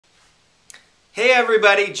Hey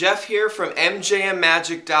everybody, Jeff here from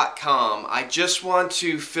MJMMagic.com. I just want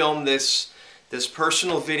to film this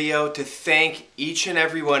personal video to thank each and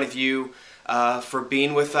every one of you for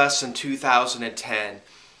being with us in 2010.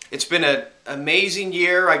 It's been an amazing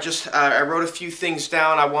year. I wrote a few things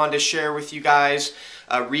down I wanted to share with you guys,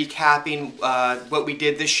 recapping what we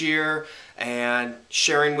did this year and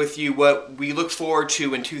sharing with you what we look forward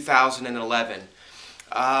to in 2011.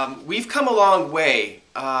 We've come a long way.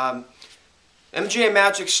 MJM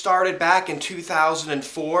Magic started back in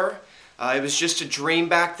 2004. It was just a dream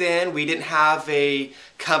back then. We didn't have a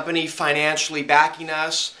company financially backing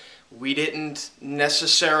us. We didn't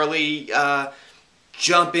necessarily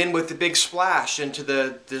jump in with the big splash into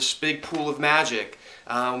this big pool of magic.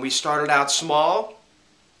 We started out small,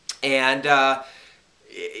 and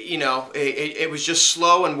it was just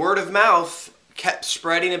slow, and word of mouth kept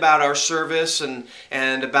spreading about our service and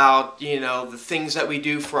about the things that we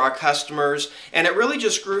do for our customers, and it really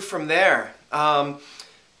just grew from there. One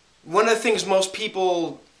of the things most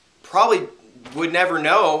people probably would never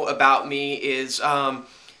know about me is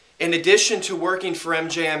in addition to working for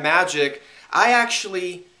MJM Magic, I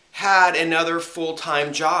actually had another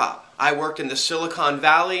full-time job. I worked in the Silicon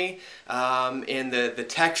Valley, in the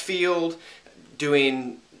tech field,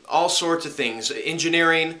 doing all sorts of things,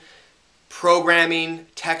 engineering, programming,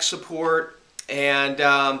 tech support, and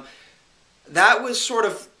that was sort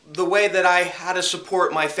of the way that I had to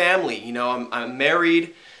support my family. I'm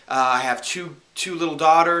married, I have two little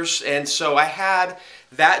daughters, and so I had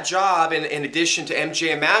that job in addition to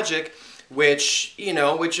MJM Magic, which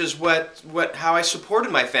is how I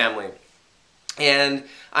supported my family. And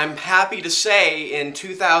I'm happy to say in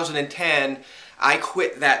 2010 I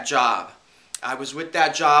quit that job. I was with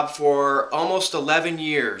that job for almost 11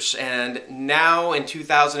 years, and now in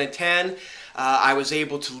 2010 I was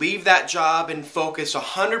able to leave that job and focus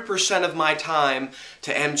 100% of my time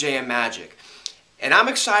to MJM Magic. And I'm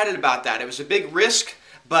excited about that. It was a big risk,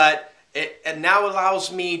 but it now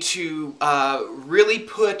allows me to really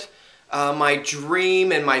put my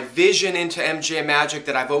dream and my vision into MJM Magic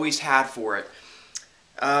that I've always had for it.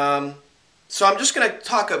 So I'm just going to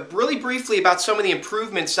talk really briefly about some of the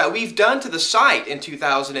improvements that we've done to the site in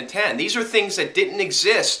 2010. These are things that didn't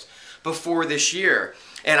exist before this year,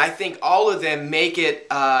 and I think all of them make it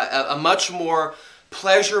a much more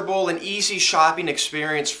pleasurable and easy shopping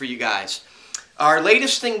experience for you guys. Our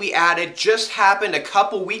latest thing we added just happened a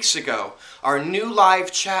couple weeks ago, our new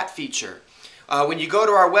live chat feature. When you go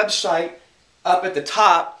to our website, up at the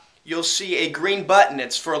top, you'll see a green button.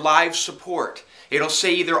 It's for live support. It'll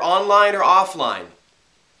say either online or offline.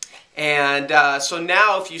 And so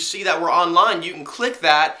now if you see that we're online, you can click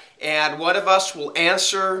that and one of us will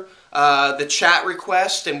answer the chat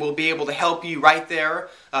request, and we'll be able to help you right there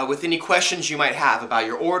with any questions you might have about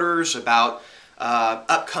your orders, about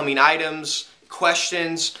upcoming items,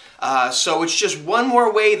 questions. So it's just one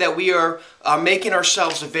more way that we are making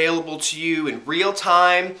ourselves available to you in real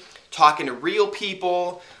time, talking to real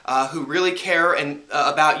people who really care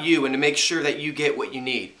about you and to make sure that you get what you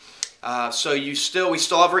need. So we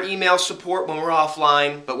still have our email support when we're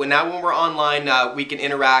offline, but now when we're online, we can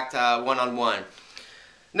interact one-on-one.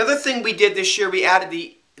 Another thing we did this year, we added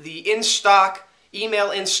the in-stock,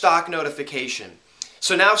 email in-stock notification.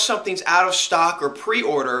 So now if something's out of stock or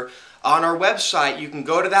pre-order on our website, you can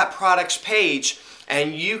go to that product's page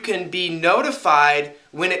and you can be notified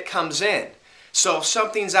when it comes in. So if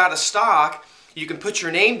something's out of stock, you can put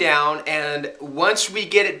your name down, and once we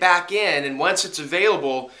get it back in and once it's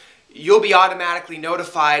available, you'll be automatically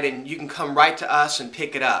notified and you can come right to us and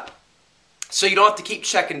pick it up. So you don't have to keep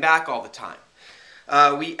checking back all the time.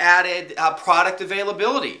 We added product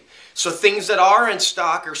availability. So things that are in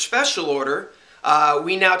stock or special order,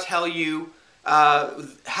 we now tell you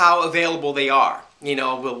how available they are.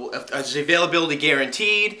 Is the availability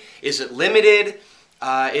guaranteed? Is it limited?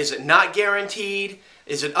 Is it not guaranteed?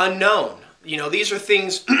 Is it unknown? These are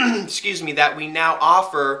things, excuse me, that we now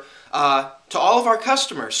offer to all of our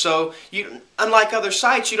customers. So unlike other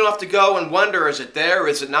sites, you don't have to go and wonder, is it there,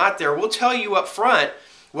 is it not there? We'll tell you up front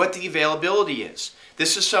what the availability is.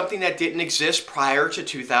 This is something that didn't exist prior to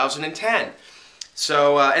 2010.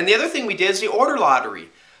 So, and the other thing we did is the order lottery.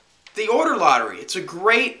 The order lottery, it's a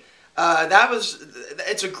great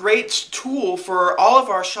it's a great tool for all of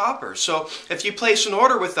our shoppers. So if you place an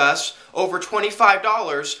order with us over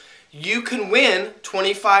 $25, you can win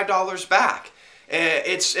 $25 back.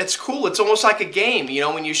 It's cool. It's almost like a game.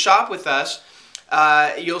 When you shop with us,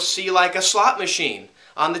 you'll see like a slot machine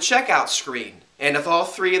on the checkout screen. And if all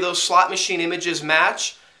three of those slot machine images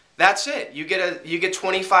match, that's it. You get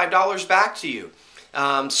 $25 back to you.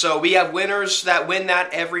 So we have winners that win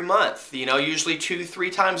that every month. You know, usually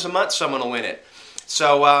 2-3 times a month someone will win it.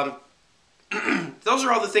 So those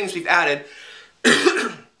are all the things we've added.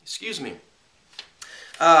 Excuse me.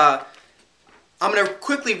 I'm going to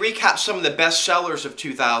quickly recap some of the best sellers of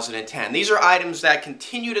 2010. These are items that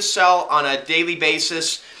continue to sell on a daily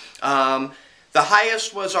basis. The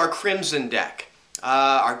highest was our Crimson deck.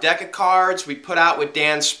 Our deck of cards we put out with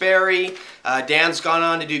Dan Sperry. Dan's gone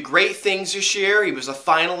on to do great things this year. He was a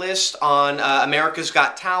finalist on America's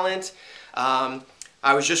Got Talent.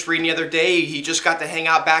 I was just reading the other day, he just got to hang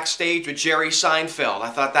out backstage with Jerry Seinfeld. I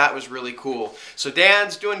thought that was really cool. So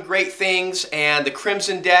Dan's doing great things, and the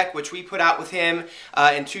Crimson deck, which we put out with him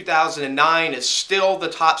in 2009, is still the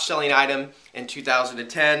top-selling item in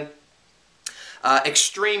 2010.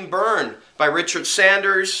 Extreme Burn by Richard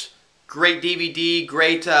Sanders. Great DVD,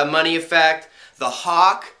 great money effect. The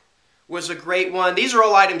Hawk was a great one. These are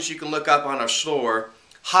all items you can look up on our store.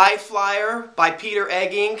 High Flyer by Peter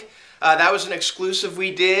Egging. That was an exclusive we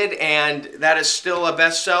did, and that is still a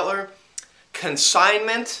bestseller.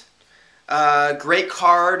 Consignment, great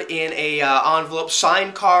card in a envelope,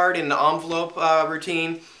 signed card in the envelope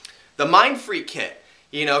routine. The Mind Freak kit,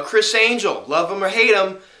 you know, Chris Angel, love him or hate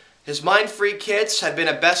him, his Mind Freak kits have been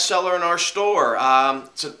a bestseller in our store.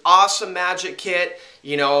 It's an awesome magic kit.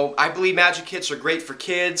 You know, I believe magic kits are great for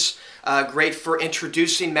kids, great for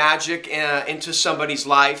introducing magic into somebody's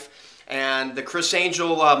life. And the Chris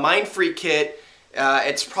Angel Mind Freak kit,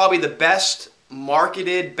 it's probably the best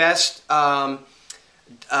marketed, best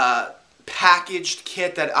packaged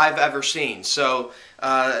kit that I've ever seen. So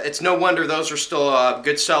it's no wonder those are still a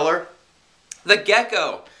good seller. The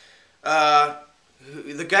Gecko.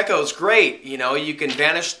 The Gecko is great. You know, you can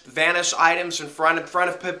vanish items right in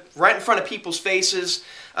front of people's faces.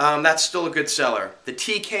 That's still a good seller. The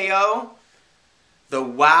TKO. The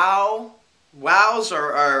Wow. Wows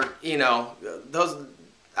are you know, those,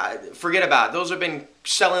 forget about it. Those have been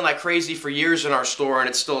selling like crazy for years in our store, and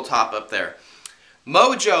it's still top up there.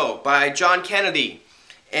 Mojo by John Kennedy,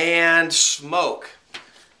 and Smoke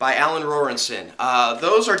by Alan Rorinson.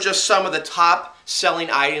 Those are just some of the top selling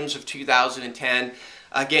items of 2010.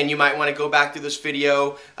 Again, you might want to go back through this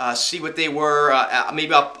video, see what they were.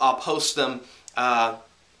 Maybe I'll post them on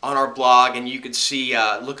our blog, and you can see,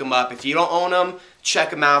 look them up. If you don't own them, check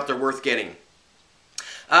them out. They're worth getting.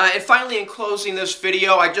 And finally, in closing this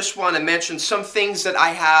video, I just want to mention some things that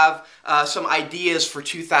I have, some ideas for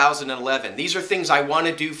 2011. These are things I want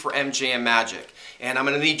to do for MJM Magic, and I'm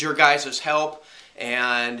going to need your guys' help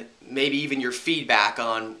and maybe even your feedback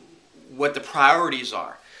on what the priorities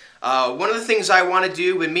are. One of the things I want to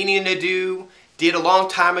do, been meaning to do, did a long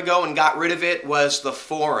time ago and got rid of it, was the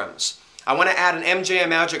forums. I want to add an MJM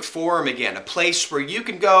Magic forum again, a place where you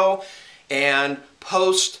can go and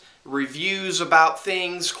post reviews about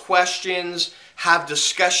things, questions, have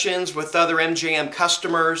discussions with other MJM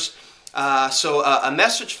customers. So a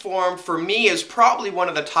message forum for me is probably one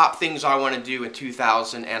of the top things I want to do in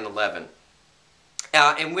 2011.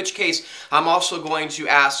 In which case, I'm also going to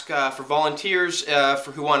ask for volunteers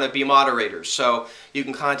who want to be moderators. So you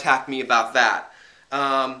can contact me about that.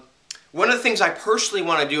 One of the things I personally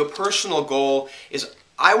want to do, a personal goal, is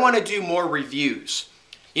I want to do more reviews.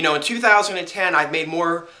 You know, in 2010, I've made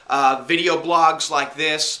more video blogs like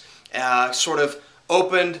this, sort of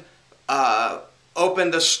opened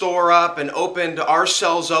the store up and opened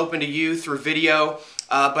ourselves open to you through video.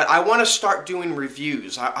 But I want to start doing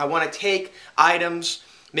reviews. I want to take items,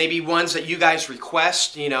 maybe ones that you guys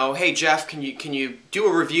request. You know, hey Jeff, can you do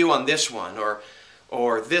a review on this one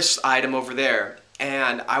or this item over there?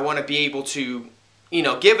 And I want to be able to, you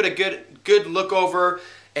know, give it a good look over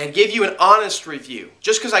and give you an honest review.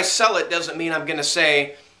 Just because I sell it doesn't mean I'm going to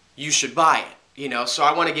say you should buy it. You know, so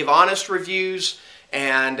I want to give honest reviews,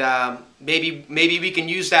 and maybe we can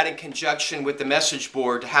use that in conjunction with the message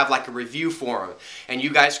board to have like a review forum, and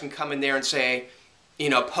you guys can come in there and say, you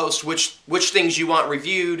know, post which things you want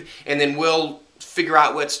reviewed, and then we'll figure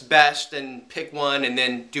out what's best and pick one and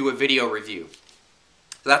then do a video review.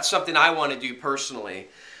 That's something I want to do personally.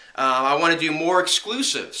 I want to do more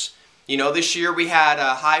exclusives. You know, this year we had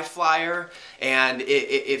a High Flyer, and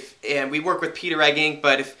we work with Peter Egging.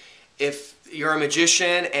 But if you're a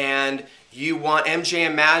magician and you want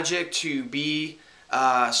MJM Magic to be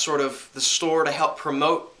sort of the store to help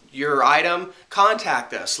promote your item,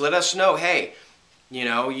 contact us. Let us know, hey, you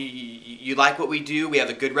know, you like what we do, we have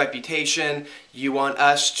a good reputation, you want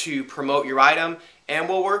us to promote your item, and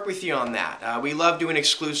we'll work with you on that. We love doing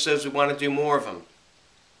exclusives, we want to do more of them.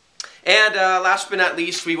 And last but not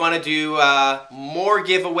least, we want to do more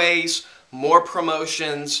giveaways, more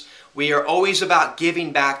promotions. we are always about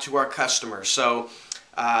giving back to our customers. So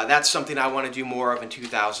that's something I want to do more of in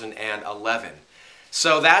 2011.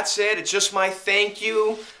 So that's it. It's just my thank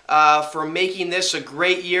you for making this a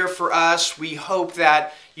great year for us. We hope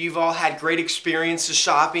that you've all had great experiences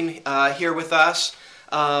shopping here with us.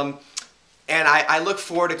 And I look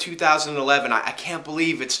forward to 2011. I can't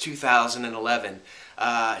believe it's 2011.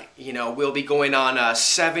 You know, we'll be going on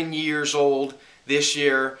 7 years old this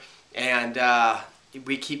year, and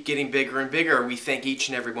we keep getting bigger and bigger. We thank each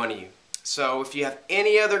and every one of you. So if you have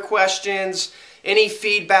any other questions, any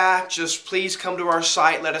feedback, just please come to our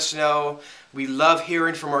site, let us know. We love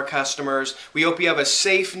hearing from our customers. We hope you have a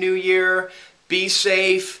safe new year. Be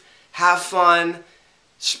safe, have fun,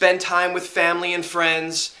 spend time with family and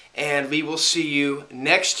friends, and we will see you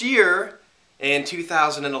next year in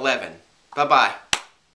 2011. Bye-bye.